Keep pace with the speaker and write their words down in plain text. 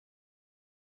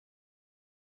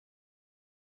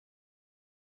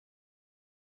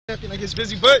Champion gets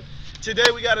busy, but today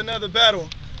we got another battle.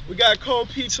 We got Cold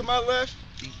P to my left.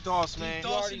 Deep thoughts, man. You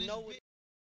already know what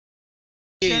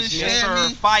Yes,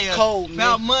 sir. Fire. Cold, man.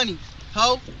 About money,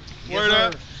 ho. Word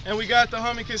up. And we got the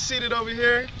homie Conceited over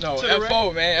here. No, to the FO,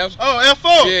 right. man. Oh,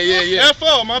 FO. Yeah.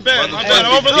 FO, my bad. My bad.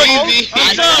 Overlooked.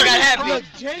 I'm sorry.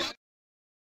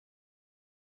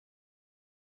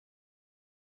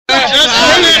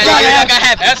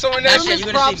 That's on that shit.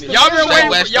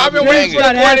 Y'all been waiting for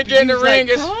the boy to get in the ring.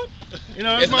 You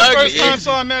know, it's my first time,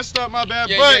 so I messed up. My bad.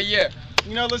 But you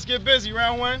know, let's get busy.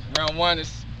 Round one. Round one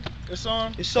is. It's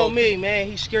on. It's so me, man.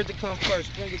 He's scared to come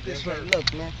first. Bring it this way.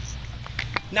 Look, man.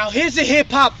 Now here's a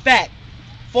hip-hop fact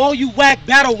for all you whack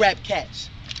battle rap cats.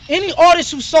 Any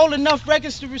artist who sold enough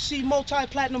records to receive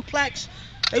multi-platinum plaques,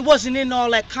 they wasn't in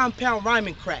all that compound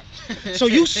rhyming crap. So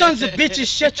you sons of bitches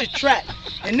shut your trap.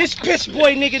 And this piss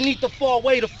boy nigga need to fall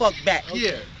way the fuck back.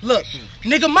 Yeah. Look,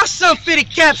 nigga, my son fitted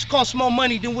caps cost more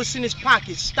money than what's in his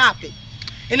pocket. Stop it.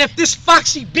 And if this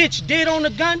foxy bitch did own a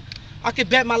gun, I could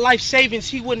bet my life savings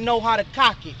he wouldn't know how to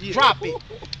cock it. Yeah. Drop it.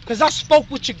 Cause I spoke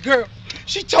with your girl.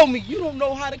 She told me you don't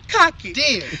know how to cock it.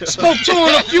 Damn. Spoke to her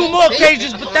on a few more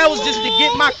occasions, but that was just to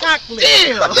get my cock lit.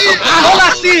 Damn. All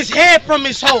I see is head from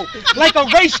his hoe, like a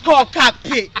race car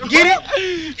cockpit. Get it?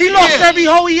 He lost every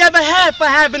hoe he ever had for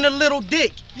having a little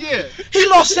dick. Yeah. He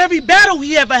lost every battle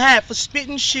he ever had for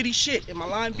spitting shitty shit. Am I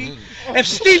lying, B? If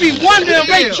Stevie Wonder and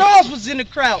Ray Charles was in the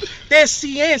crowd, they'd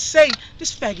see and say,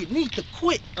 this faggot need to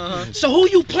quit. So who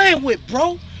you playing with,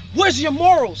 bro? Where's your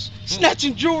morals?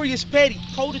 Snatching jewelry is petty.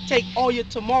 Cold to take all your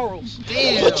tomorrows.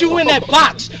 Damn. Put you in that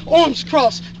box, arms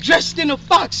crossed, dressed in a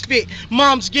fox fit.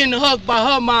 Mom's getting hugged by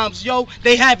her moms, yo.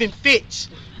 They having fits.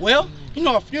 Well, you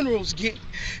know how funerals get.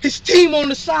 His team on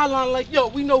the sideline like, yo,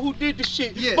 we know who did the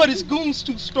shit, but his goon's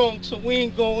too strong, so we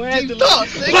ain't gonna handle it.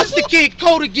 Plus the kid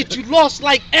Coda get you lost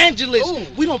like Angeles.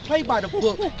 We don't play by the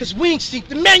book, cause we ain't see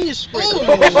the manuscript.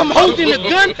 If I'm holding a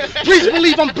gun, please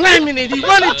believe I'm blaming it. He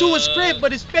run into his crib,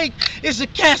 but his faith is a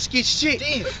casket shit.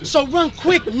 So run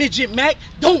quick, midget Mac,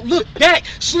 don't look back.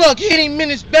 Slug hit him in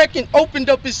his back and opened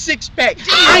up his six-pack.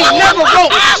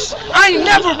 I ain't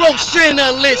never wrote Santa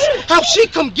a list. How she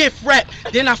come gift wrap?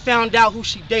 Then I found out who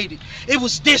she dated. It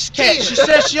was this cat. She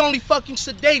said she only fucking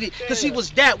sedated cause he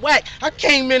was that whack. I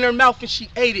came in her mouth and she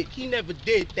ate it. He never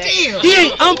did that. He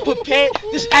ain't unprepared.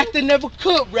 This actor never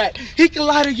could rap. He can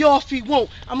lie to y'all if he won't.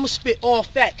 I'ma spit all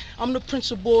fact. I'm the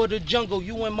principal of the jungle.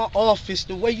 You in my office.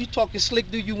 The way you talking slick,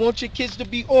 do you want your kids to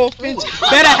be orphans?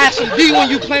 Better have some D when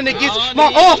you playing against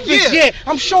my office. Yeah,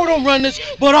 I'm short on runners,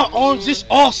 but our arms is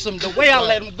awesome. The way I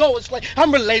let him go, it's like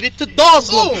I'm related to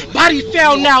Dawson. Body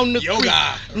found now in the creek.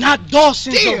 Not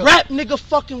Dawson's a rap nigga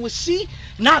fucking with C.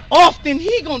 Not often.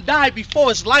 He gonna die before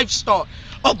his life start.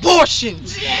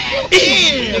 Abortions.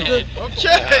 Easy, nigga.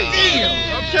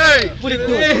 Okay. What it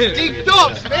do? Deep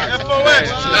thoughts, man. FOX.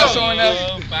 That's on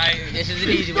that. This is an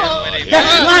easy one.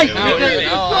 That's life, nigga.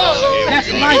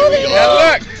 That's life.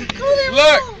 Now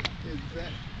look.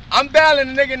 I'm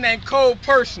battling a nigga named Cold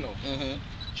Personal.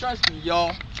 Trust me,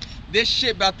 y'all. This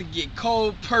shit about to get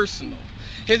cold personal.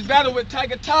 His battle with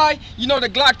Tiger Ty, you know the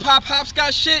Glock Pop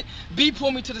Hopscotch shit? B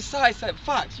pulled me to the side, said,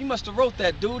 Fox, you must have wrote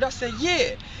that, dude. I said,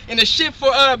 yeah. And the shit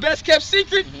for Best Kept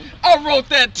Secret, I wrote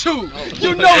that too.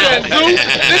 You know that, dude.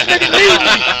 This nigga need me.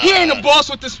 He ain't a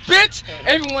boss with the spits.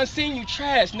 Everyone seen you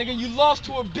trash, nigga. You lost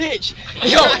to a bitch.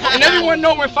 Yo, and everyone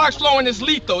know when Fox flowing is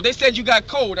lethal. They said you got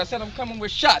cold. I said I'm coming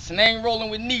with shots and they ain't rolling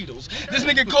with needles. This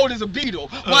nigga cold as a beetle.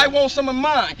 Why won't some of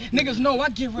mine? Niggas know I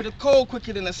get rid of cold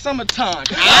quicker than the summertime.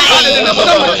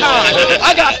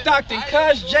 I got Stockton,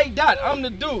 Cuz, J. Dot, I'm the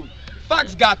dude.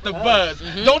 Fox got the buzz.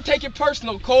 Don't take it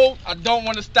personal, Cole. I don't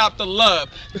want to stop the love.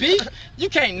 B, you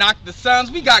can't knock the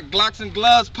Suns. We got Glocks and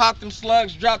gloves, pop them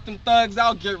slugs, drop them thugs.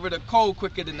 I'll get rid of Cole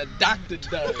quicker than the doctor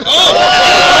does.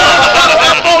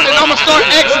 I'ma start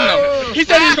Xing him. He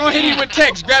said he's gonna hit me with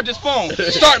text. Grabbed his phone,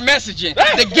 start messaging.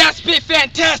 The gas spit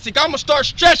fantastic. I'ma start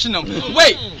stretching him.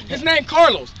 Wait, his name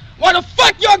Carlos. Why the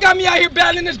fuck y'all got me out here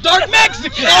battling this dark Mexican?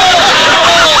 He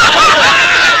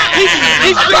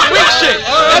spit weak shit.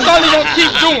 That's all he gonna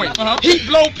keep doing. He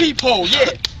blow peephole,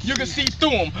 yeah. You can see through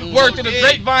him. Word to the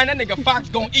grapevine, that nigga Fox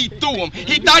gonna eat through him.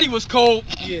 He thought he was cold,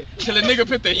 till the nigga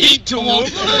put the heat to him.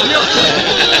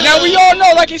 Now we all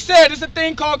know, like he said, it's a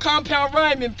thing called compound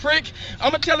rhyming, prick.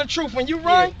 I'ma tell the truth, when you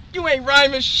rhyme, you ain't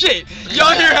rhyming shit.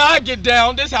 Y'all hear how I get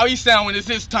down, this how he sound when it's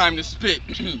his time to spit.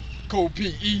 Cold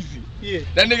P, easy.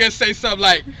 That nigga say something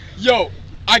like, yo,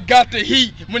 I got the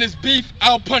heat. When it's beef,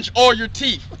 I'll punch all your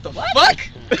teeth. What the fuck?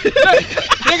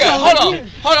 Nigga,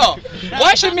 hold on.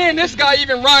 Why should me and this guy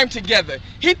even rhyme together?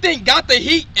 He think got the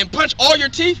heat and punch all your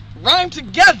teeth? rhyme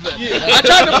together. I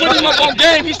tried to put him up on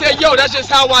game. He said, yo, that's just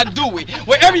how I do it.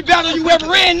 With every battle you ever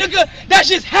ran, nigga, that's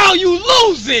just how you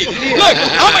lose it. Look,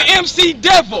 I'm an MC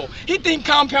devil. He think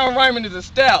compound rhyming is a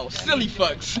style. Silly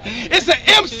fucks. It's an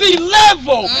MC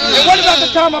level. And what about the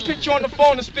time I picked you on the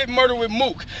phone to spit murder with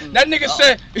Mook? That nigga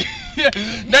said,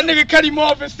 that nigga cut him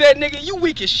off and said, nigga, you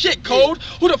weak as shit, Code.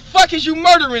 Who the fuck is you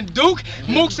murdering, Duke?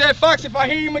 Mook said, Fox, if I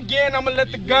hear him again, I'ma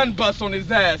let the gun bust on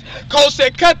his ass. Cole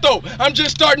said, cut though, I'm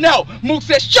just starting out. Mook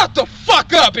said, shut the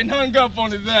fuck up, and hung up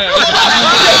on his ass.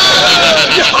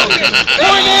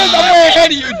 Point is, I'm way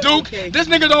ahead of you, Duke. This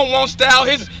nigga don't want style.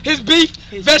 His beef,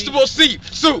 vegetable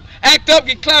soup. Act up,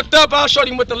 get clapped up, I'll show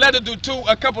him what the letter do too.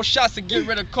 A couple shots to get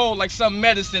rid of cold like some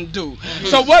medicine do.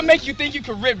 So what make you think you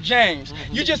can rip James?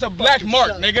 You just a black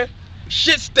mark, nigga.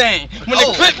 Shit stain. When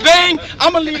the clip bang,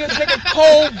 I'ma leave this nigga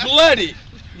cold-blooded.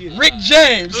 Rick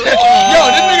James. Yo, this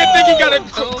nigga think he got a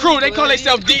crew. They call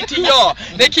themselves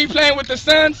DTR. They keep playing with the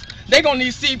Suns, they gonna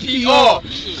need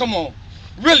CPR. Come on.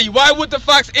 Really, why would the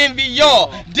Fox envy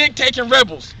y'all? Dick taking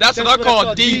rebels. That's what I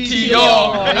call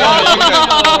DTR.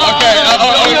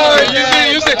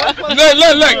 Okay. You see,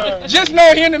 look. Just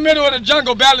know he in the middle of the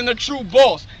jungle battling the true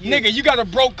boss. Nigga, you got a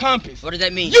broke compass. What does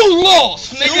that mean? You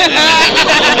lost, nigga.